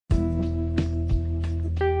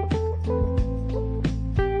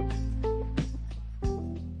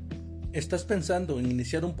¿Estás pensando en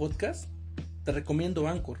iniciar un podcast? Te recomiendo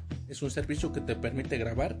Anchor. Es un servicio que te permite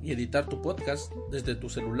grabar y editar tu podcast desde tu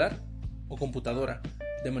celular o computadora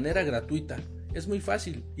de manera gratuita. Es muy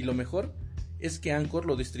fácil y lo mejor es que Anchor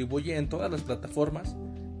lo distribuye en todas las plataformas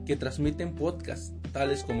que transmiten podcasts,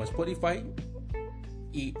 tales como Spotify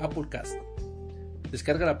y Applecast.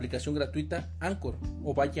 Descarga la aplicación gratuita Anchor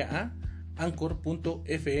o vaya a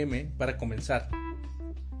anchor.fm para comenzar.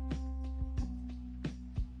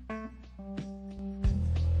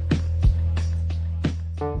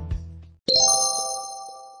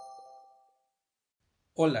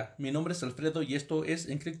 Hola, mi nombre es Alfredo y esto es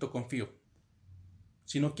en Crypto Conf.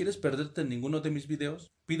 Si no quieres perderte ninguno de mis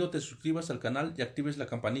videos, pido te suscribas al canal y actives la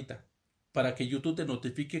campanita, para que YouTube te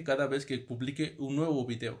notifique cada vez que publique un nuevo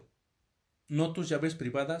video. No tus llaves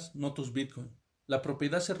privadas, no tus Bitcoin. La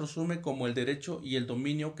propiedad se resume como el derecho y el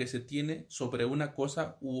dominio que se tiene sobre una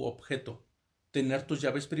cosa u objeto. Tener tus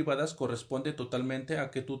llaves privadas corresponde totalmente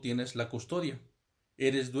a que tú tienes la custodia.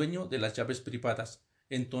 Eres dueño de las llaves privadas,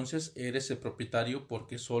 entonces eres el propietario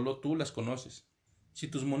porque solo tú las conoces. Si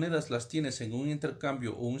tus monedas las tienes en un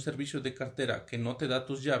intercambio o un servicio de cartera que no te da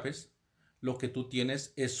tus llaves, lo que tú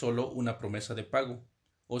tienes es solo una promesa de pago.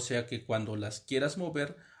 O sea que cuando las quieras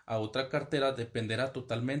mover a otra cartera dependerá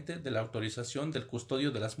totalmente de la autorización del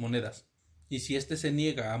custodio de las monedas. Y si éste se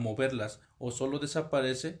niega a moverlas o solo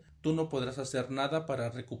desaparece, tú no podrás hacer nada para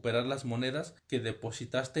recuperar las monedas que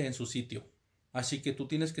depositaste en su sitio. Así que tú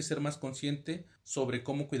tienes que ser más consciente sobre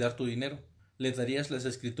cómo cuidar tu dinero. ¿Le darías las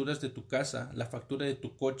escrituras de tu casa, la factura de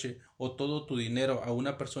tu coche o todo tu dinero a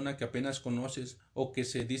una persona que apenas conoces o que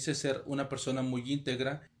se dice ser una persona muy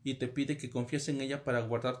íntegra y te pide que confíes en ella para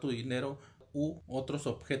guardar tu dinero u otros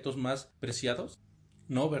objetos más preciados?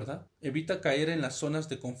 No, ¿verdad? Evita caer en las zonas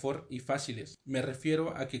de confort y fáciles. Me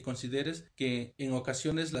refiero a que consideres que en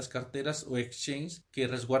ocasiones las carteras o exchanges que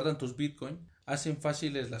resguardan tus Bitcoin hacen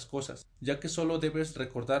fáciles las cosas, ya que solo debes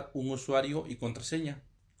recordar un usuario y contraseña,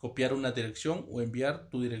 copiar una dirección o enviar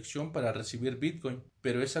tu dirección para recibir Bitcoin,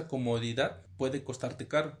 pero esa comodidad puede costarte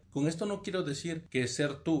caro. Con esto no quiero decir que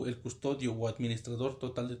ser tú el custodio o administrador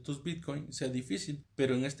total de tus Bitcoin sea difícil,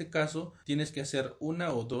 pero en este caso tienes que hacer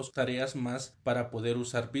una o dos tareas más para poder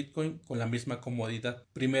usar Bitcoin con la misma comodidad.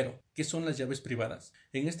 Primero, ¿qué son las llaves privadas?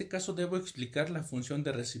 En este caso debo explicar la función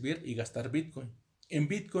de recibir y gastar Bitcoin. En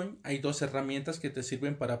Bitcoin hay dos herramientas que te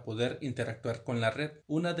sirven para poder interactuar con la red.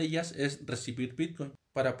 Una de ellas es recibir Bitcoin.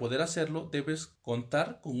 Para poder hacerlo debes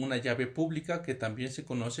contar con una llave pública que también se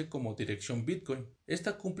conoce como dirección Bitcoin.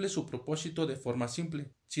 Esta cumple su propósito de forma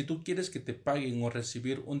simple. Si tú quieres que te paguen o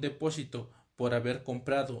recibir un depósito por haber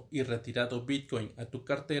comprado y retirado Bitcoin a tu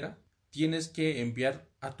cartera, tienes que enviar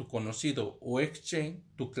a tu conocido o exchange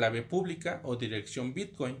tu clave pública o dirección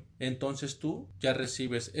Bitcoin. Entonces tú ya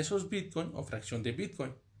recibes esos Bitcoin o fracción de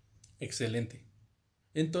Bitcoin. Excelente.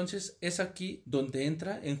 Entonces es aquí donde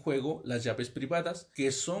entra en juego las llaves privadas,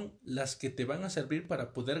 que son las que te van a servir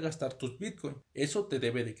para poder gastar tus Bitcoin. Eso te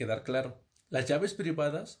debe de quedar claro. Las llaves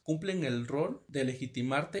privadas cumplen el rol de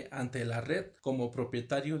legitimarte ante la red como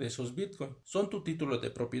propietario de esos Bitcoin. Son tu título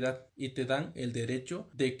de propiedad y te dan el derecho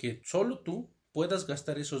de que solo tú puedas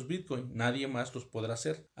gastar esos Bitcoin, nadie más los podrá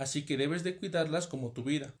hacer. Así que debes de cuidarlas como tu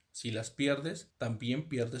vida. Si las pierdes, también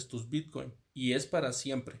pierdes tus Bitcoin. Y es para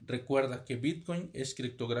siempre. Recuerda que Bitcoin es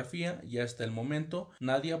criptografía y hasta el momento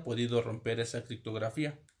nadie ha podido romper esa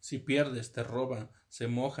criptografía. Si pierdes, te roban, se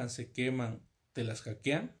mojan, se queman, te las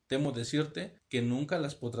hackean, temo decirte que nunca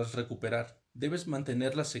las podrás recuperar. Debes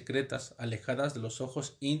mantenerlas secretas, alejadas de los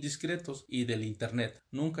ojos indiscretos y del Internet.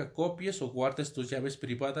 Nunca copies o guardes tus llaves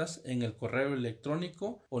privadas en el correo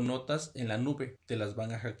electrónico o notas en la nube, te las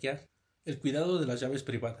van a hackear. El cuidado de las llaves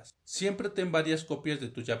privadas. Siempre ten varias copias de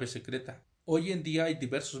tu llave secreta. Hoy en día hay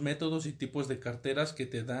diversos métodos y tipos de carteras que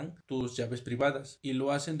te dan tus llaves privadas y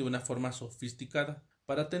lo hacen de una forma sofisticada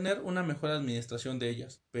para tener una mejor administración de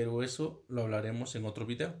ellas, pero eso lo hablaremos en otro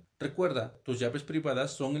video. Recuerda, tus llaves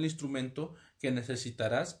privadas son el instrumento que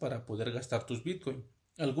necesitarás para poder gastar tus Bitcoin.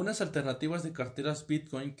 Algunas alternativas de carteras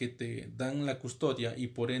Bitcoin que te dan la custodia y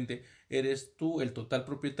por ende eres tú el total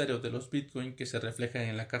propietario de los Bitcoin que se reflejan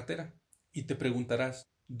en la cartera. Y te preguntarás,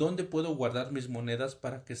 ¿dónde puedo guardar mis monedas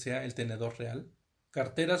para que sea el tenedor real?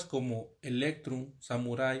 Carteras como Electrum,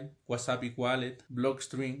 Samurai, Wasabi Wallet,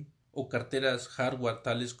 Blockstream o carteras hardware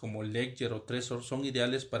tales como Ledger o Trezor son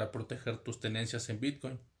ideales para proteger tus tenencias en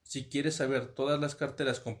Bitcoin. Si quieres saber todas las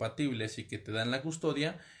carteras compatibles y que te dan la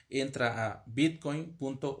custodia, entra a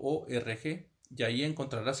bitcoin.org y ahí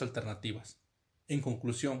encontrarás alternativas. En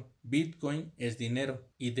conclusión, Bitcoin es dinero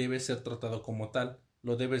y debe ser tratado como tal.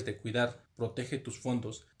 Lo debes de cuidar, protege tus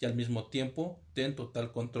fondos y al mismo tiempo ten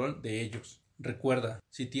total control de ellos. Recuerda,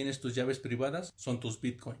 si tienes tus llaves privadas, son tus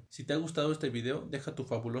Bitcoin. Si te ha gustado este video, deja tu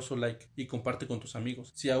fabuloso like y comparte con tus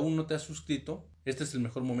amigos. Si aún no te has suscrito, este es el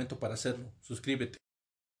mejor momento para hacerlo. Suscríbete.